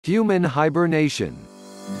Human hibernation.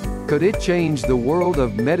 Could it change the world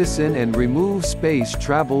of medicine and remove space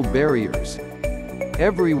travel barriers?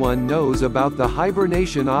 Everyone knows about the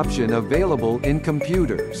hibernation option available in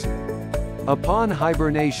computers. Upon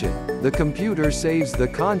hibernation, the computer saves the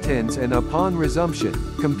contents, and upon resumption,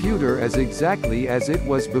 computer is exactly as it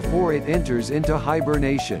was before it enters into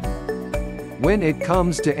hibernation. When it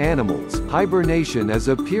comes to animals, hibernation is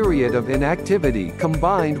a period of inactivity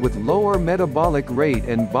combined with lower metabolic rate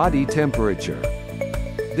and body temperature.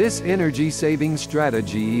 This energy-saving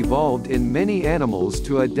strategy evolved in many animals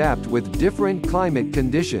to adapt with different climate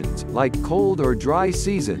conditions, like cold or dry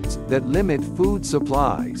seasons, that limit food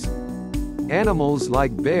supplies. Animals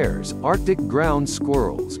like bears, Arctic ground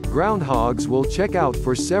squirrels, groundhogs will check out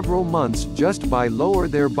for several months just by lower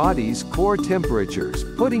their body's core temperatures,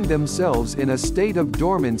 putting themselves in a state of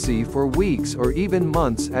dormancy for weeks or even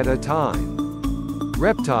months at a time.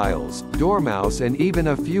 Reptiles, dormouse, and even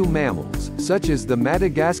a few mammals, such as the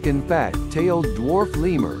Madagascan fat-tailed dwarf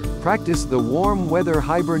lemur, practice the warm weather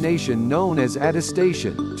hibernation known as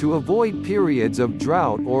attestation, to avoid periods of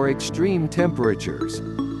drought or extreme temperatures.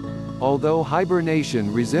 Although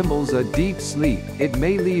hibernation resembles a deep sleep, it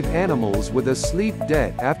may leave animals with a sleep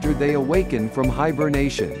debt after they awaken from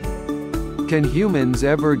hibernation. Can humans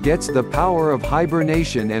ever get the power of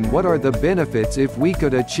hibernation, and what are the benefits if we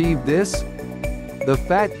could achieve this? The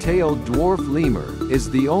fat-tailed dwarf lemur is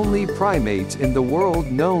the only primate in the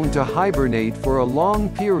world known to hibernate for a long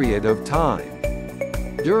period of time.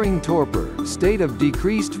 During torpor, state of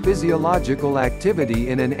decreased physiological activity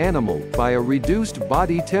in an animal, by a reduced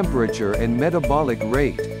body temperature and metabolic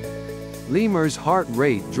rate. Lemur's heart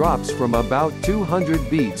rate drops from about 200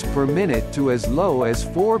 beats per minute to as low as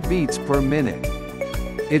 4 beats per minute.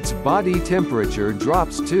 Its body temperature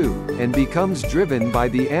drops too, and becomes driven by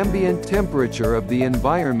the ambient temperature of the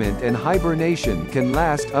environment, and hibernation can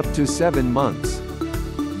last up to 7 months.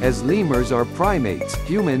 As lemurs are primates,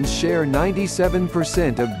 humans share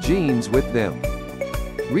 97% of genes with them.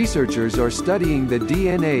 Researchers are studying the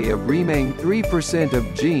DNA of remaining 3%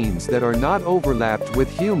 of genes that are not overlapped with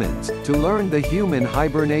humans, to learn the human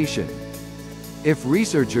hibernation. If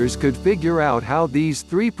researchers could figure out how these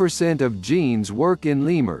 3% of genes work in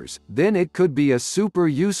lemurs, then it could be a super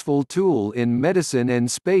useful tool in medicine and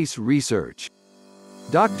space research.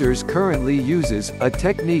 Doctors currently uses a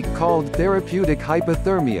technique called therapeutic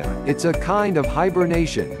hypothermia. It's a kind of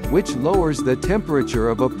hibernation, which lowers the temperature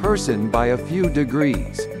of a person by a few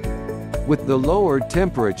degrees. With the lowered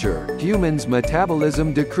temperature, humans'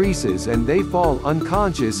 metabolism decreases and they fall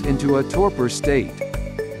unconscious into a torpor state.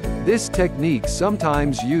 This technique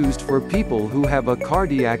sometimes used for people who have a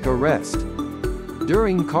cardiac arrest.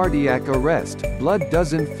 During cardiac arrest, blood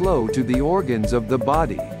doesn't flow to the organs of the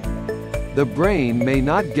body. The brain may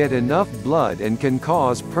not get enough blood and can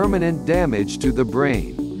cause permanent damage to the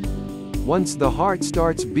brain. Once the heart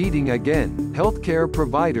starts beating again, healthcare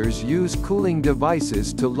providers use cooling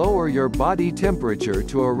devices to lower your body temperature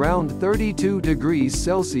to around 32 degrees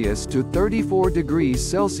Celsius to 34 degrees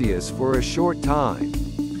Celsius for a short time.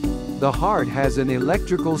 The heart has an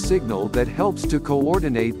electrical signal that helps to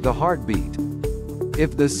coordinate the heartbeat.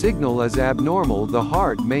 If the signal is abnormal, the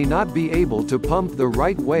heart may not be able to pump the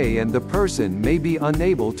right way and the person may be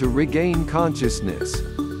unable to regain consciousness.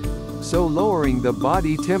 So lowering the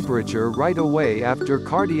body temperature right away after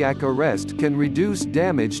cardiac arrest can reduce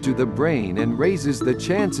damage to the brain and raises the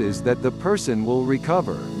chances that the person will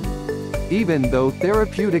recover. Even though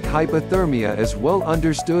therapeutic hypothermia is well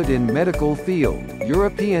understood in medical field,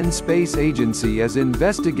 European Space Agency is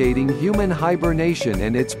investigating human hibernation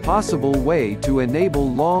and its possible way to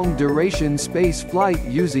enable long-duration space flight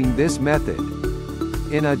using this method.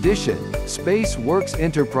 In addition, Space Works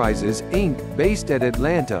Enterprises, Inc., based at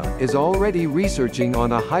Atlanta, is already researching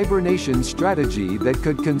on a hibernation strategy that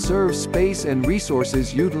could conserve space and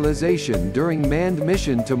resources utilization during manned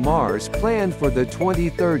mission to Mars planned for the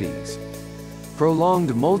 2030s.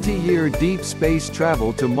 Prolonged multi-year deep space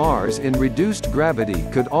travel to Mars in reduced gravity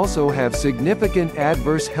could also have significant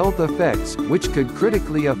adverse health effects, which could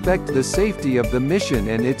critically affect the safety of the mission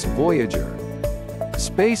and its Voyager.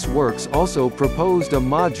 SpaceWorks also proposed a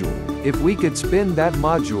module. If we could spin that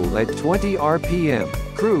module at 20 rpm,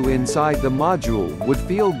 crew inside the module would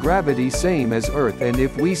feel gravity same as Earth, and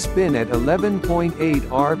if we spin at 11.8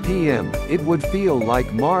 rpm, it would feel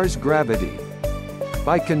like Mars gravity.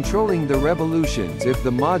 By controlling the revolutions if the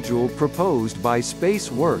module proposed by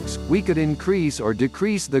SpaceWorks, we could increase or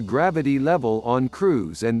decrease the gravity level on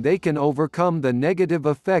crews and they can overcome the negative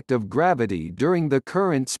effect of gravity during the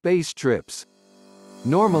current space trips.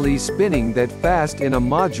 Normally spinning that fast in a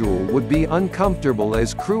module would be uncomfortable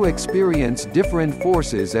as crew experience different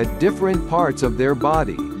forces at different parts of their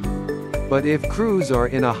body. But if crews are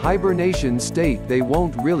in a hibernation state, they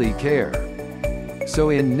won't really care. So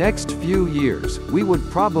in next few years, we would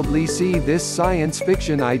probably see this science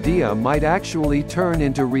fiction idea might actually turn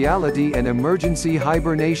into reality, and emergency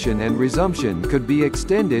hibernation and resumption could be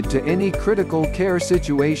extended to any critical care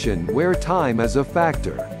situation where time is a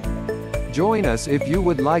factor. Join us if you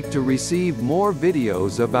would like to receive more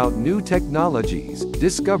videos about new technologies,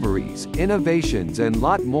 discoveries, innovations and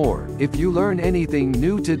lot more. If you learn anything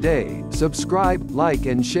new today, subscribe, like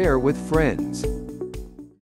and share with friends.